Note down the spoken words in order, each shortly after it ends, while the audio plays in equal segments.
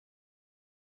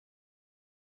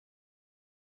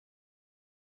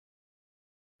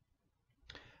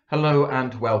Hello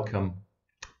and welcome.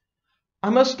 I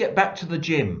must get back to the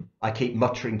gym, I keep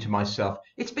muttering to myself.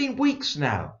 It's been weeks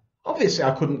now. Obviously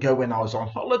I couldn't go when I was on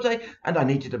holiday and I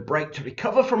needed a break to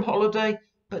recover from holiday,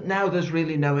 but now there's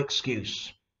really no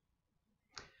excuse.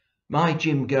 My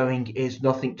gym going is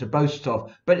nothing to boast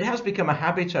of, but it has become a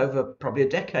habit over probably a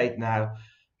decade now,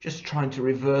 just trying to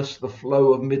reverse the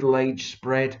flow of middle-age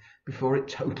spread before it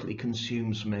totally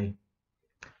consumes me.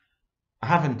 I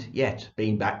haven't yet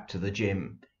been back to the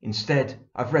gym. Instead,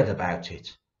 I've read about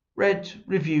it. Read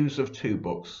reviews of 2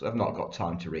 books. I've not got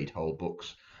time to read whole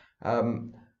books.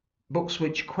 Books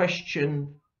which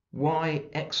question why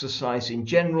exercise in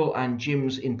general and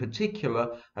gyms in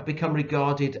particular have become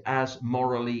regarded as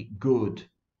morally good.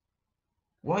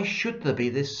 Why should there be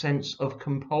this sense of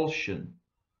compulsion?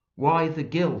 Why the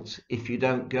guilt if you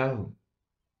don't go?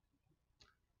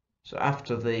 So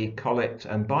after the collect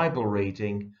and Bible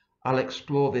reading, I'll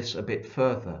explore this a bit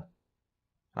further.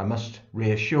 I must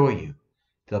reassure you,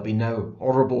 there'll be no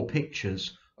horrible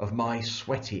pictures of my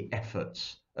sweaty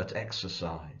efforts at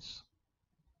exercise.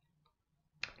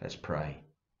 Let's pray.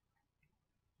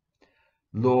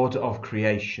 Lord of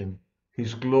creation,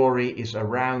 whose glory is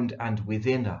around and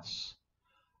within us,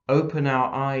 open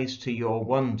our eyes to your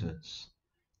wonders,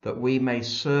 that we may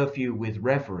serve you with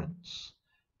reverence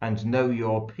and know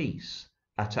your peace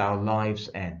at our lives'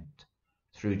 end.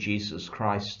 Through Jesus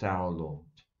Christ our Lord.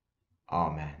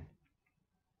 Amen.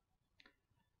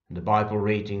 And the Bible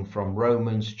reading from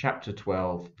Romans chapter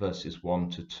 12, verses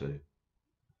 1 to 2.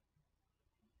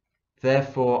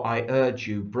 Therefore I urge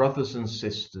you, brothers and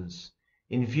sisters,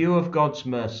 in view of God's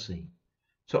mercy,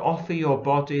 to offer your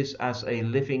bodies as a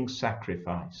living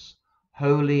sacrifice,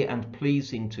 holy and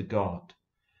pleasing to God.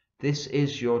 This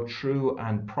is your true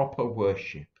and proper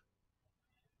worship.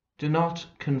 Do not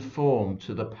conform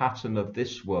to the pattern of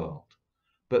this world,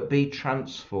 but be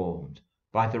transformed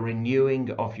by the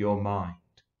renewing of your mind.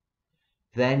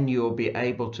 Then you will be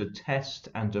able to test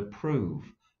and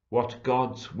approve what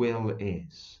God's will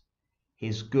is,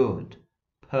 his good,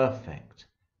 perfect,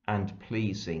 and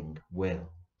pleasing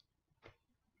will.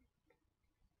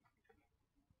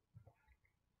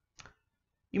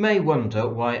 You may wonder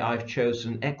why I've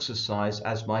chosen exercise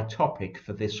as my topic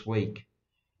for this week.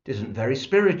 It isn't very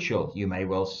spiritual, you may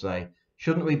well say.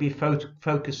 Shouldn't we be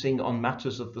focusing on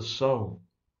matters of the soul?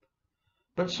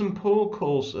 But St. Paul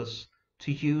calls us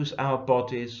to use our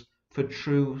bodies for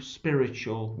true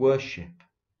spiritual worship.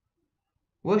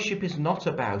 Worship is not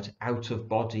about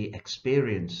out-of-body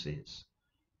experiences,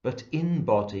 but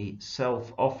in-body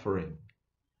self-offering.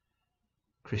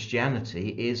 Christianity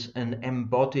is an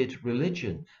embodied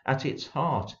religion. At its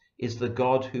heart is the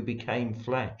God who became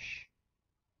flesh.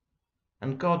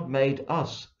 And God made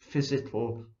us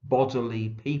physical, bodily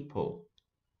people.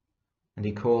 And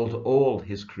he called all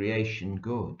his creation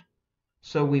good.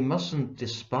 So we mustn't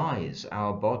despise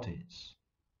our bodies.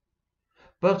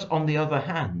 But on the other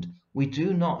hand, we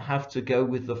do not have to go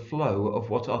with the flow of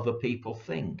what other people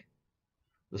think.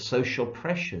 The social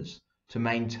pressures to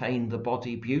maintain the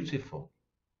body beautiful.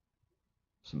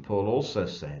 St. Paul also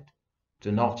said,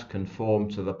 do not conform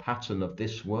to the pattern of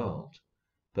this world,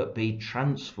 but be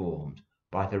transformed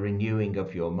by the renewing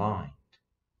of your mind.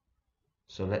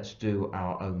 So let's do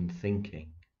our own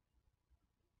thinking.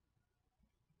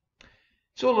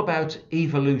 It's all about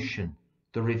evolution,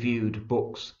 the reviewed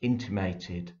books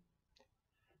intimated.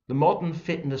 The modern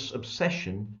fitness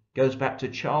obsession goes back to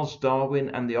Charles Darwin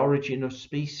and the origin of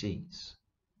species.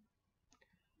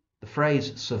 The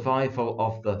phrase survival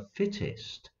of the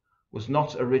fittest was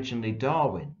not originally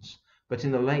Darwin's, but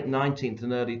in the late 19th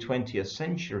and early 20th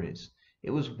centuries, it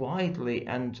was widely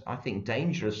and I think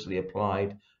dangerously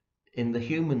applied in the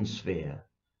human sphere.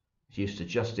 It used to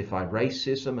justify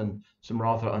racism and some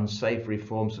rather unsavory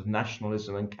forms of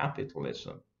nationalism and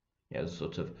capitalism. You know,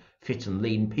 sort of fit and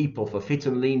lean people for fit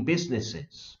and lean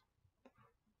businesses.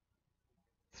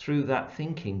 Through that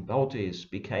thinking, bodies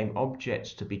became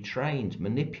objects to be trained,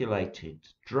 manipulated,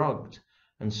 drugged,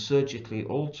 and surgically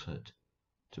altered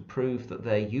to prove that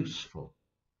they're useful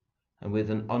and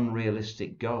with an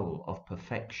unrealistic goal of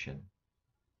perfection.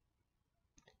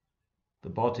 The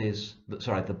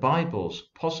Bible's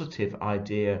positive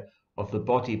idea of the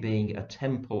body being a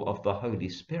temple of the Holy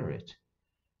Spirit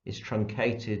is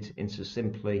truncated into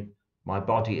simply, my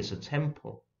body is a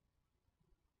temple.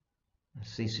 It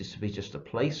ceases to be just a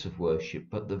place of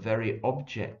worship, but the very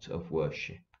object of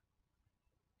worship.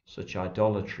 Such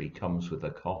idolatry comes with a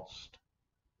cost.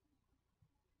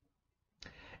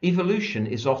 Evolution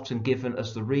is often given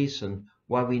as the reason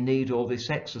why we need all this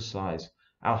exercise.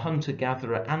 Our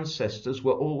hunter-gatherer ancestors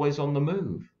were always on the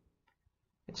move.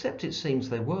 Except it seems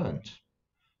they weren't.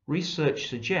 Research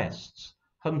suggests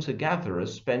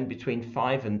hunter-gatherers spend between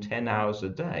 5 and 10 hours a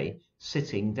day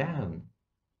sitting down.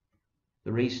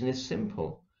 The reason is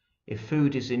simple. If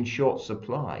food is in short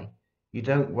supply, you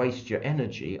don't waste your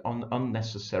energy on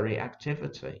unnecessary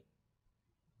activity.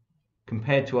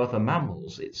 Compared to other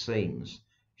mammals, it seems,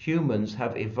 humans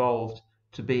have evolved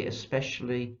to be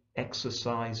especially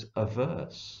exercise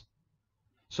averse.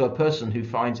 So a person who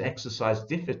finds exercise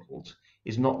difficult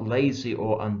is not lazy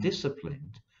or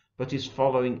undisciplined, but is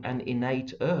following an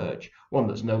innate urge, one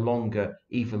that's no longer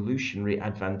evolutionary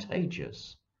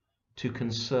advantageous, to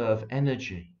conserve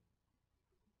energy.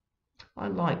 I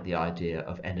like the idea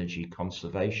of energy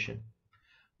conservation.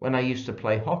 When I used to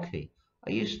play hockey, I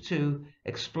used to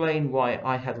explain why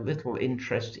I had little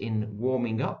interest in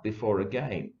warming up before a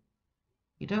game.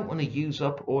 You don't want to use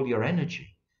up all your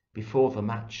energy before the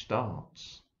match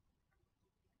starts.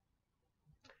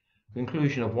 The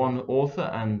conclusion of one author,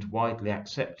 and widely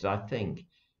accepted, I think,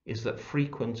 is that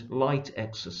frequent light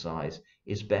exercise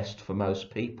is best for most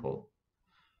people,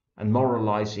 and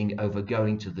moralizing over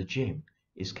going to the gym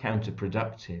is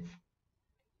counterproductive.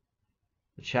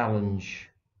 The challenge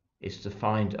is to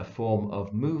find a form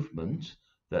of movement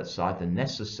that's either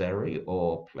necessary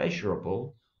or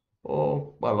pleasurable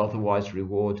or, well, otherwise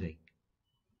rewarding.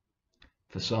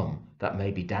 For some, that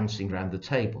may be dancing around the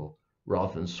table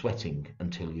rather than sweating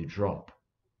until you drop.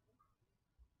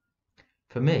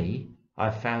 For me,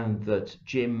 I've found that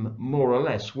gym more or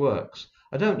less works.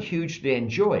 I don't hugely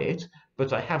enjoy it,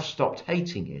 but I have stopped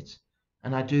hating it,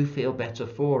 and I do feel better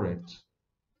for it.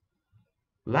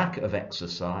 Lack of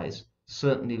exercise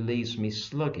certainly leaves me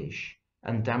sluggish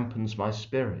and dampens my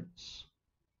spirits.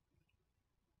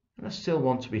 And I still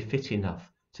want to be fit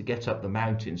enough to get up the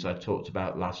mountains I talked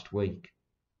about last week.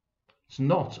 It's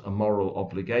not a moral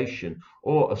obligation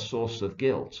or a source of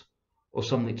guilt or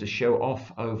something to show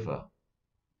off over.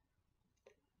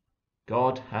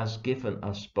 God has given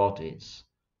us bodies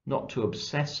not to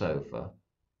obsess over,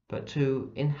 but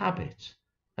to inhabit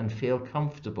and feel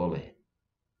comfortable in.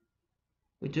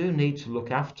 We do need to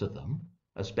look after them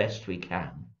as best we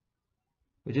can.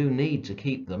 We do need to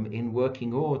keep them in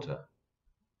working order.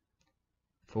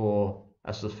 For,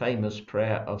 as the famous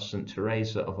prayer of St.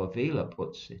 Teresa of Avila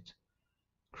puts it,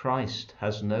 Christ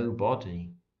has no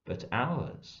body but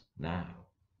ours now.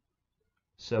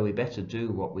 So we better do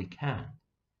what we can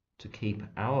to keep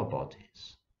our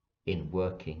bodies in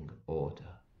working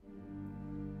order.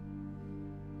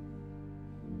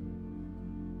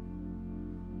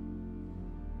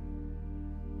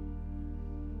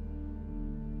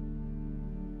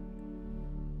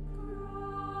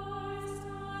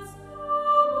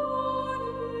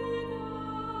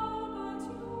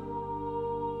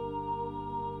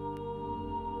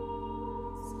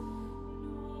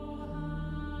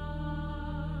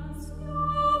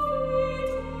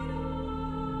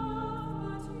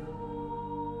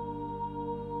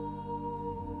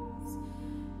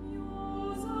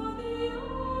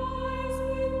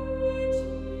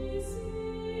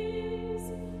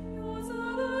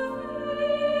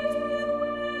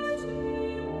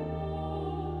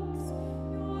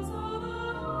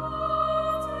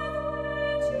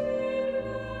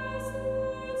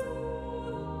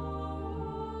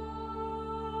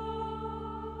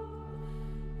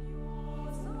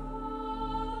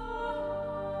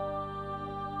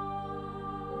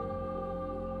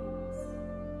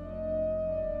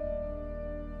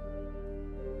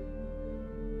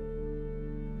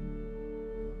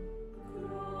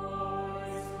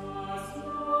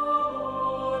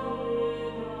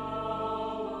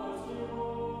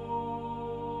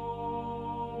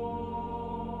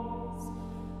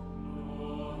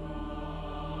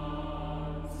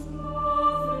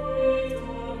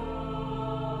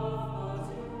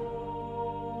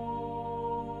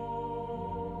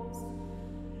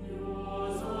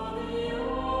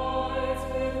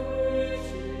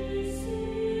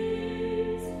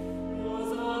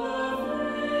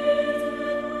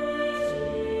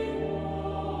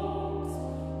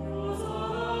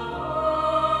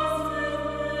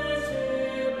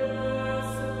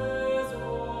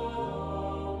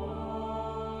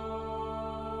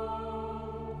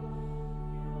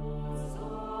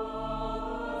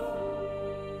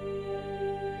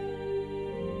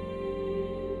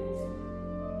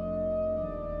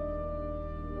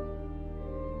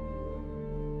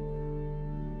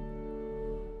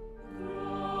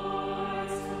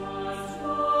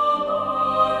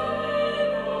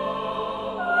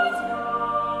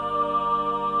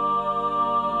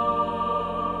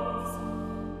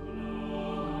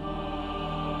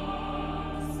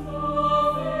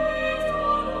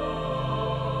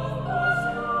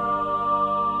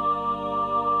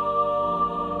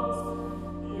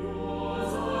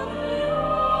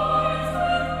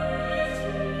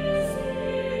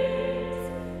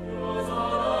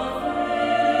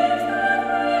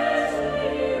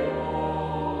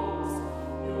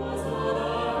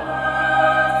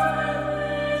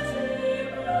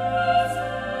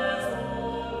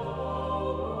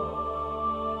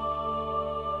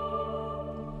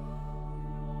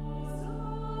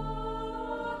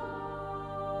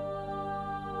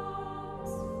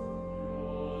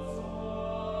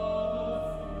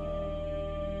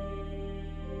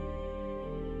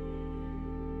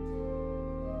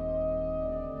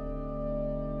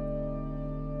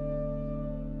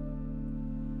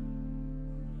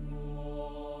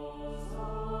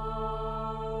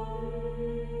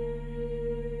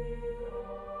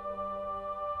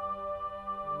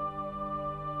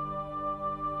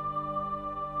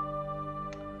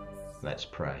 Let's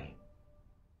pray.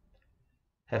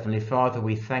 Heavenly Father,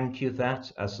 we thank you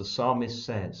that, as the psalmist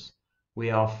says,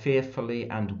 we are fearfully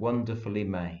and wonderfully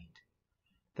made,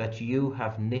 that you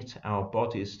have knit our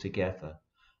bodies together,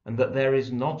 and that there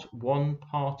is not one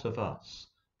part of us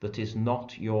that is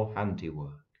not your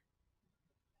handiwork.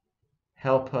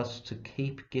 Help us to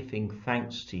keep giving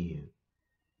thanks to you,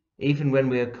 even when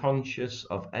we are conscious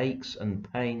of aches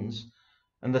and pains,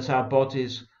 and that our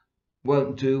bodies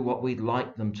won't do what we'd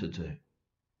like them to do.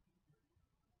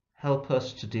 Help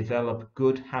us to develop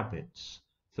good habits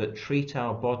that treat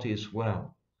our bodies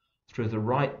well through the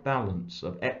right balance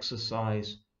of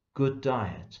exercise, good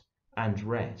diet, and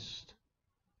rest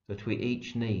that we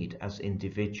each need as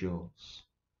individuals.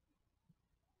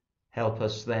 Help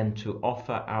us then to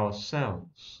offer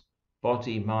ourselves,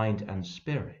 body, mind, and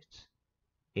spirit,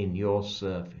 in your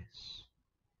service.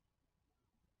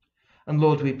 And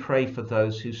Lord, we pray for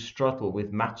those who struggle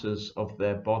with matters of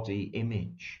their body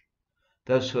image,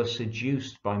 those who are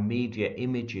seduced by media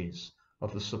images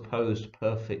of the supposed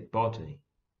perfect body,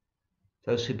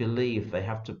 those who believe they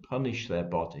have to punish their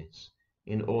bodies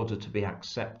in order to be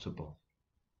acceptable.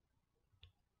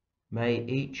 May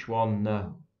each one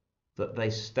know that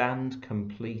they stand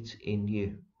complete in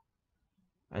you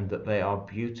and that they are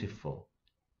beautiful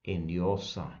in your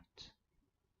sight.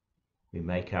 We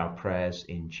make our prayers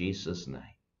in Jesus' name.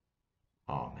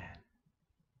 Amen.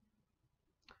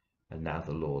 And now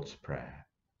the Lord's Prayer.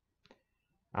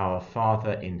 Our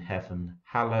Father in heaven,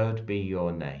 hallowed be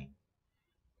your name.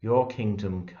 Your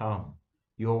kingdom come,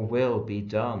 your will be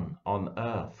done on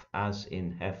earth as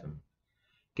in heaven.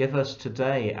 Give us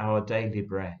today our daily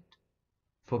bread.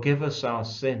 Forgive us our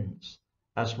sins,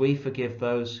 as we forgive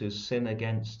those who sin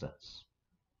against us.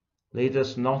 Lead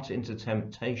us not into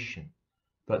temptation,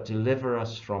 but deliver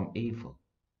us from evil.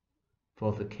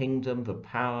 For the kingdom, the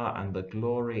power, and the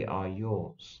glory are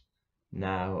yours,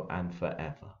 now and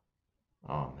forever.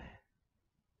 Amen.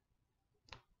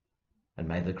 And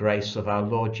may the grace of our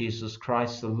Lord Jesus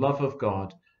Christ, the love of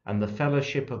God, and the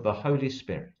fellowship of the Holy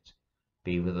Spirit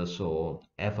be with us all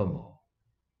evermore.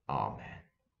 Amen.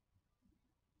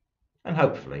 And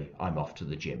hopefully I'm off to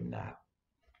the gym now.